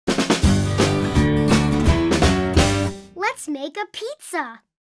Let's make a pizza.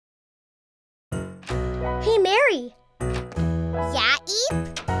 Hey, Mary. Yeah,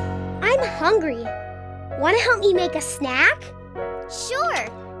 Eve? I'm hungry. Want to help me make a snack? Sure.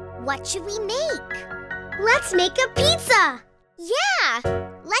 What should we make? Let's make a pizza. Yeah!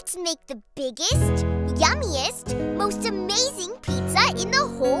 Let's make the biggest, yummiest, most amazing pizza in the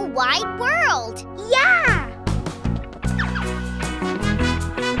whole wide world. Yeah!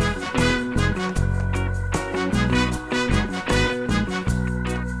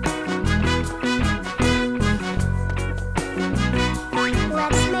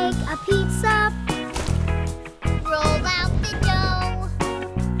 Let's make a pizza. Roll out the dough.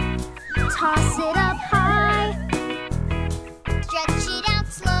 Toss it up high. Stretch it out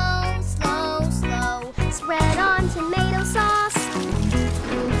slow, slow, slow. Spread on tomato sauce.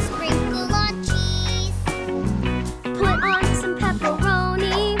 Sprinkle on cheese. Put on some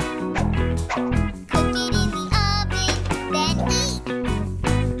pepperoni. Cook it in the oven, then eat.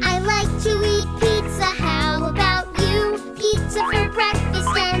 I like to eat pizza, how about you? Pizza for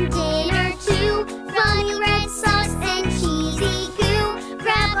breakfast and dinner too. Runny red sauce and cheesy goo.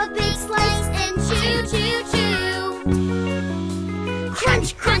 Grab a big slice and chew, chew, chew.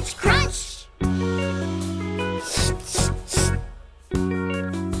 Crunch, crunch, crunch.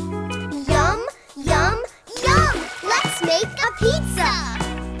 Yum, yum, yum. Let's make a pizza.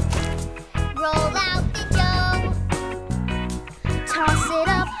 Roll out the dough. Toss it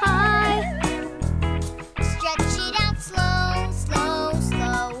up high. Stretch it out slow, slow,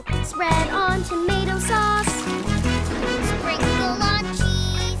 slow. Spread on tomato sauce. Sprinkle on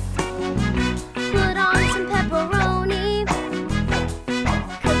cheese. Put on some pepperoni.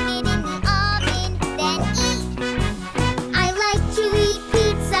 Cook it in the oven, then eat. I like to eat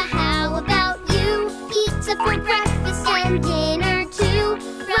pizza, how about you? Pizza for breakfast and dinner too.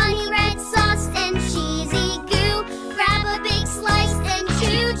 Runny red sauce and cheesy goo. Grab a big slice and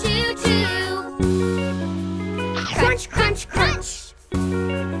chew, chew, chew. Crunch, crunch, crunch.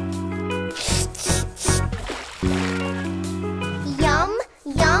 Yum,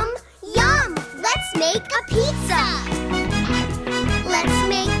 yum, yum. Let's make a pizza. Let's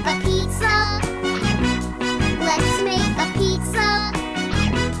make a pizza. Let's make a pizza.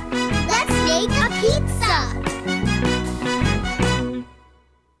 Let's make a pizza.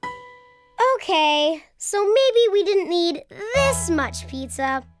 Okay, so maybe we didn't need this much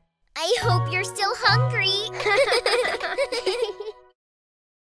pizza. I hope you're still hungry.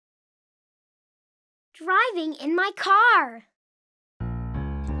 Driving in my car.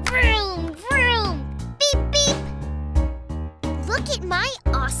 Vroom, vroom. Beep, beep. Look at my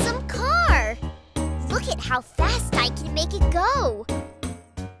awesome car. Look at how fast I can make it go.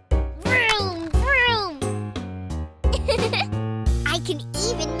 Vroom, vroom. I can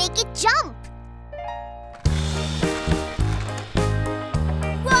even make it jump.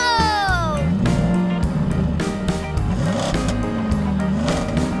 Whoa!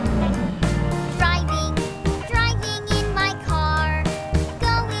 Driving, driving in my car,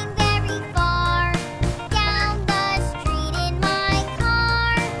 going very far. Down the street in my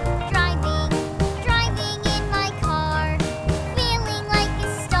car. Driving, driving in my car, feeling like a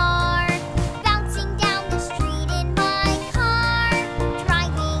star. Bouncing down the street in my car.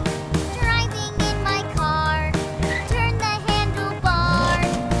 Driving, driving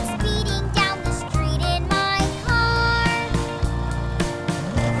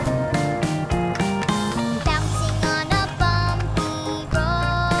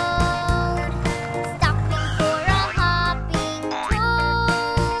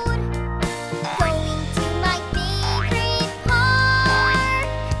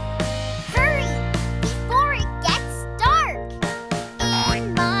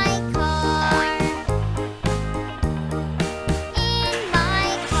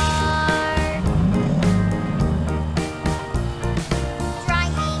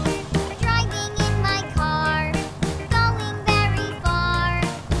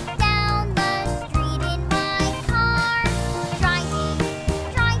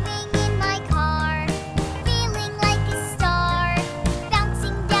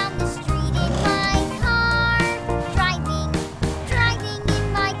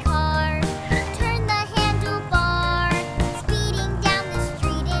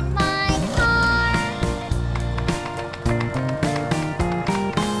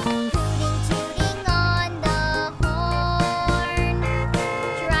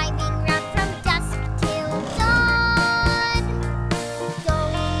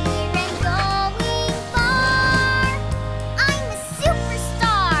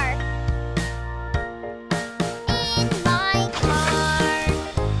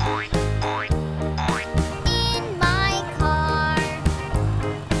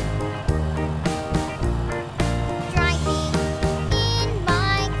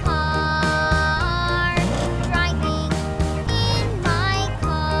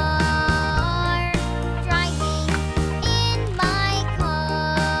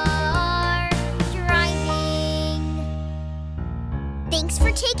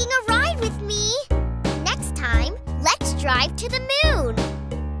drive to the moon.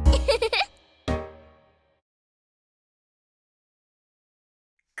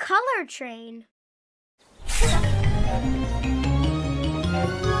 Color train.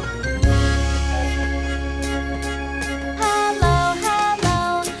 Hello,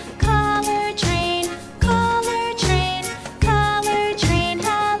 hello, color train, color train, color train.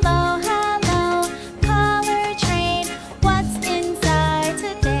 Hello, hello, color train. What's inside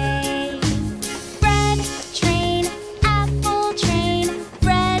today? Red train, apple train,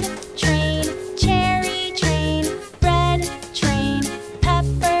 red train, cherry train, red train,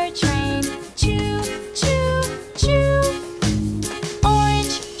 pepper train. Choo, choo, choo.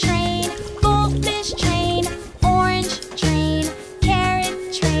 Orange train, goldfish train, orange train,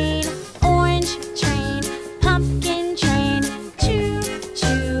 carrot train, orange train, pumpkin train. Choo,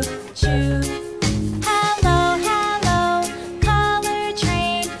 choo, choo. Hello, hello, color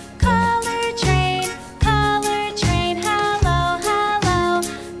train, color train, color train. Hello, hello,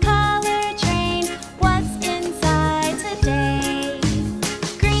 color train. What's inside today?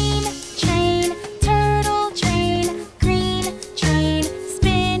 Green train, turtle train, green train,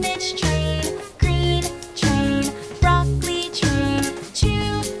 spinach train, green train, broccoli train.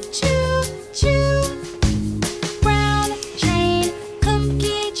 Choo, choo, choo. Brown train,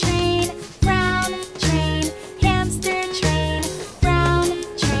 cookie train, brown train, hamster train, brown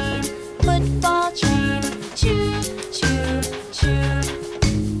train, football train. Choo, choo, choo.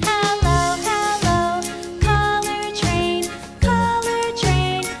 Hello, hello, color train, color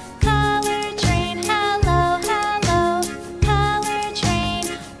train, color train. Hello, hello, color train.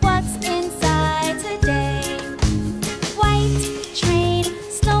 What's inside today? White train,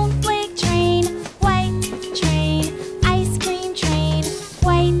 snowflake train, white train, ice cream train,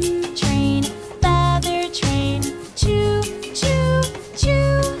 white train, feather train. Choo, choo,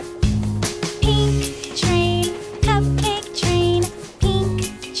 choo. Pink train, cupcake train, pink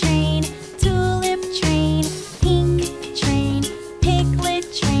train, tulip train, pink train, piglet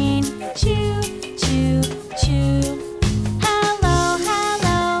train. Choo, choo, choo. Hello,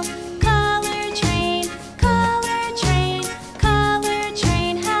 hello, color train, color train, color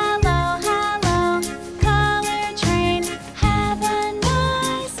train. Hello, hello, color train. Have a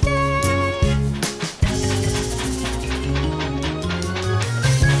nice day.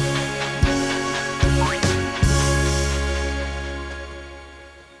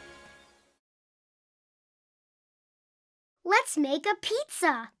 Let's make a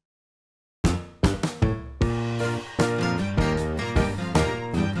pizza.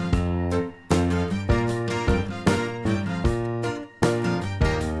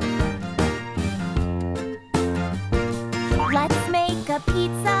 Let's make a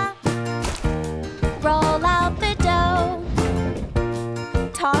pizza. Roll out the dough.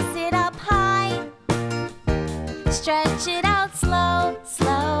 Toss it up high. Stretch it out slow,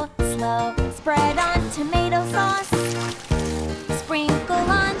 slow, slow. Spread on tomato sauce. Sprinkle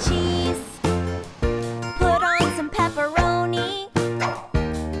on cheese. Put on some pepperoni.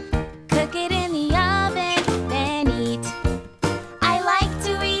 Cook it in the oven, then eat. I like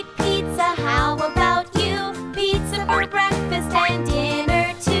to eat pizza, how about you? Pizza for breakfast and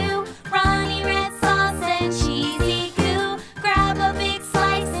dinner too. Runny red sauce and cheesy goo. Grab a big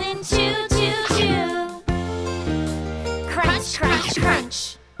slice and chew, chew, chew. Crunch, crunch,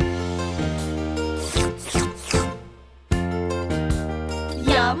 crunch.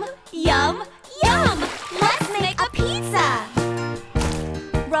 Yum, yum, yum. Let's make a pizza.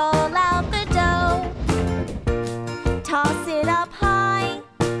 Roll out the dough. Toss it up high.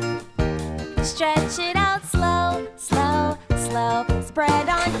 Stretch it out slow, slow, slow. Spread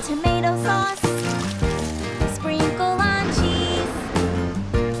on tomato sauce. Sprinkle on cheese.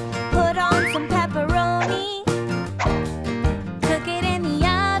 Put on some pepperoni. Cook it in the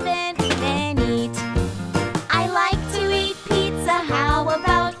oven, then eat. I like to eat pizza, how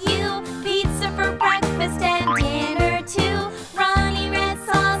about you? Pizza for breakfast and dinner too. Runny red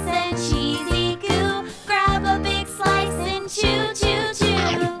sauce and cheesy goo. Grab a big slice and chew, chew,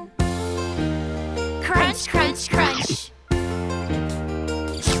 chew. Crunch, crunch, crunch.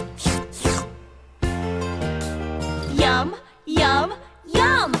 Yum, yum,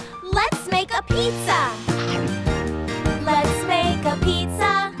 yum. Let's make a pizza. Let's make a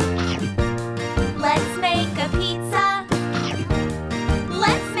pizza. Let's make a pizza.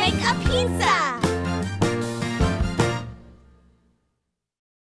 Let's make a pizza.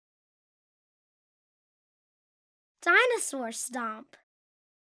 Dinosaur Stomp.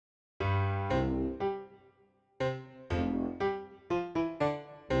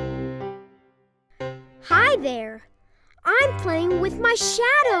 Hi there. I'm playing with my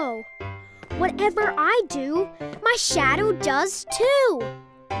shadow. Whatever I do, my shadow does too.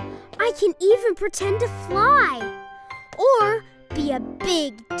 I can even pretend to fly or be a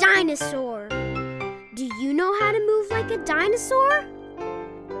big dinosaur. Do you know how to move like a dinosaur?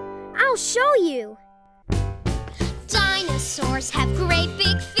 I'll show you. Dinosaurs have great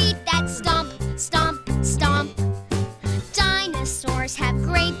big feet that stomp, stomp, stomp. Dinosaurs have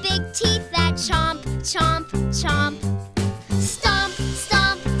great big teeth that chomp, chomp, chomp. Stomp,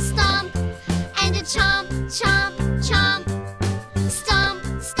 stomp, stomp, and a chomp, chomp, chomp. Stomp,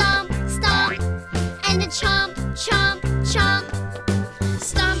 stomp, stomp, and a chomp, chomp, chomp.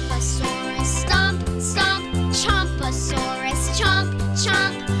 Stompasaurus, stomp, stomp. Chompasaurus, chomp,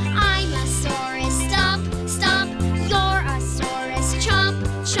 chomp. I'm a saurus, stomp, stomp. You're a saurus, chomp,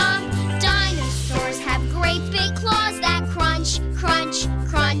 chomp. Dinosaurs have great big claws that crunch, crunch,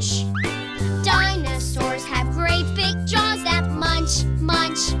 crunch. Dinosaurs have great big jaws that munch,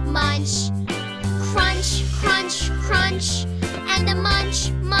 munch, munch. Crunch, crunch, crunch, and a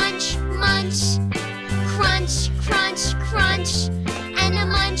munch, munch, munch. Crunch, crunch, crunch, and a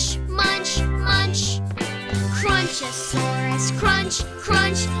munch, munch, munch. Crunchosaurus, crunch,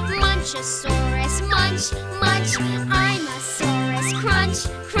 crunch. Munchosaurus, munch, munch. I'm a saurus, crunch,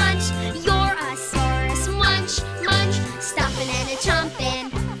 crunch. You're a saurus, munch, munch. Stomping and a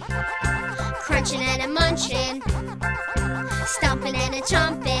chomping, crunching and a munching. Stomping and a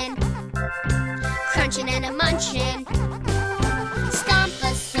chomping, crunching and a munching.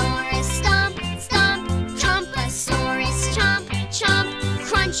 Stompasaurus, stomp, stomp. Chompasaurus, chomp, chomp.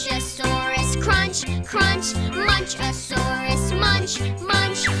 Crunchosaurus, crunch, crunch. Munchosaurus, munch,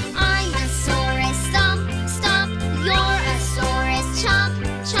 munch. I'm a saurus, stomp, stomp. You're a saurus, chomp,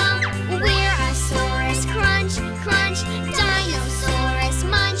 chomp. We're a saurus, crunch, crunch. Dinosaurus,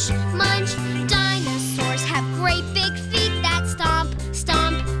 munch, munch. Dinosaurs have great big feet that stomp,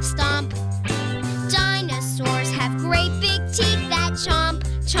 stomp, stomp. Dinosaurs have great big teeth that chomp,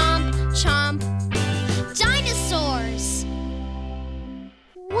 chomp, chomp. Dinosaurs!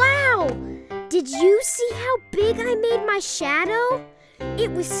 Wow! Did you see how big I made my shadow?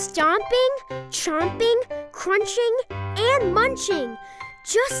 It was stomping, chomping, crunching, and munching,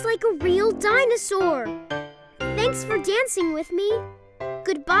 just like a real dinosaur. Thanks for dancing with me.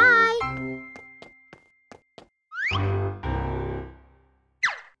 Goodbye.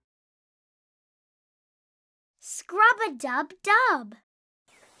 Scrub-a-dub-dub.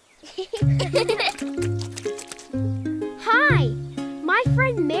 Hi, my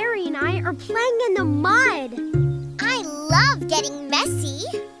friend Mary and I are playing in the mud. I love getting messy.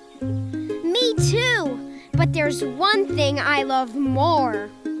 Me too, but there's one thing I love more.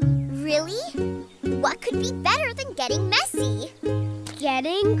 Really? What could be better than getting messy?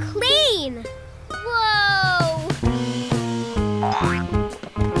 Getting clean. Whoa!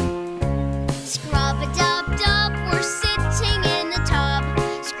 Scrub-a-dub-dub, we're sitting in the tub.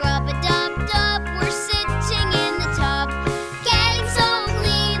 Scrub-a-dub-dub, we're sitting in the tub. Getting so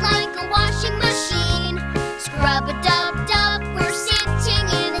clean like a washing machine. Scrub-a-dub-dub, we're sitting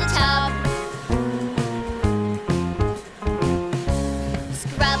in the tub.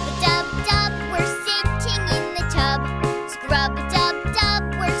 Scrub-a-dub-dub, we're sitting in the tub. Scrub-a-dub-dub,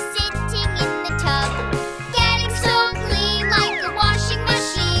 we're sitting in the tub. Getting so clean like a washing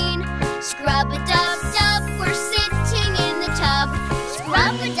machine. Scrub-a-dub-dub, we're sitting in the tub.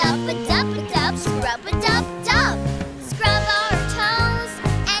 Scrub-a-dub-a-dub-a-dub, scrub-a-dub-dub. Scrub our toes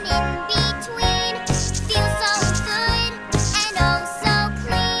and in between. Feel so good and oh so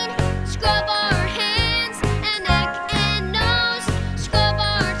clean. Scrub our hands and neck and nose. Scrub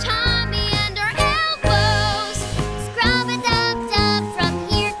our tummy and our elbows. Scrub-a-dub-dub from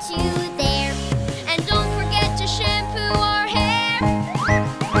here to there. And don't forget to shampoo our hair.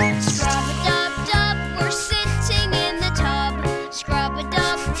 Scrub-a-dub-dub, we're sitting in the tub.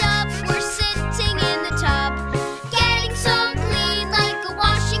 Scrub-a-dub-dub, we're sitting in the tub. Getting so clean like a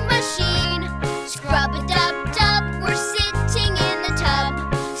washing machine. Scrub-a-dub-dub, we're sitting in the tub.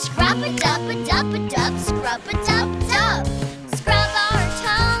 Scrub-a-dub-a-dub-a-dub, scrub-a-dub-dub. Scrub our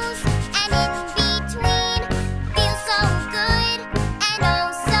toes and in between. Feel so good and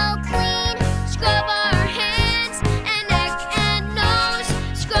oh so clean. Scrub our hands and neck and nose.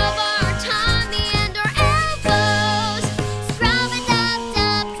 Scrub our tummy and our elbows.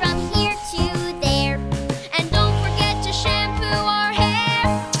 Scrub-a-dub-dub from here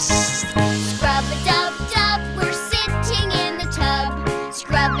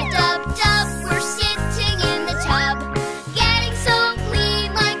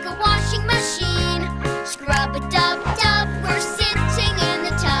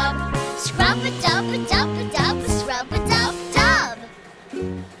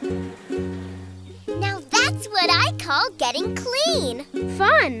getting clean.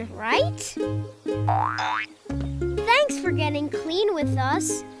 Fun, right? Thanks for getting clean with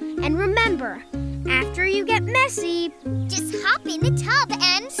us. And remember, after you get messy, just hop in the tub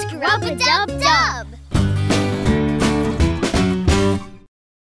and scrub-a-dub-dub.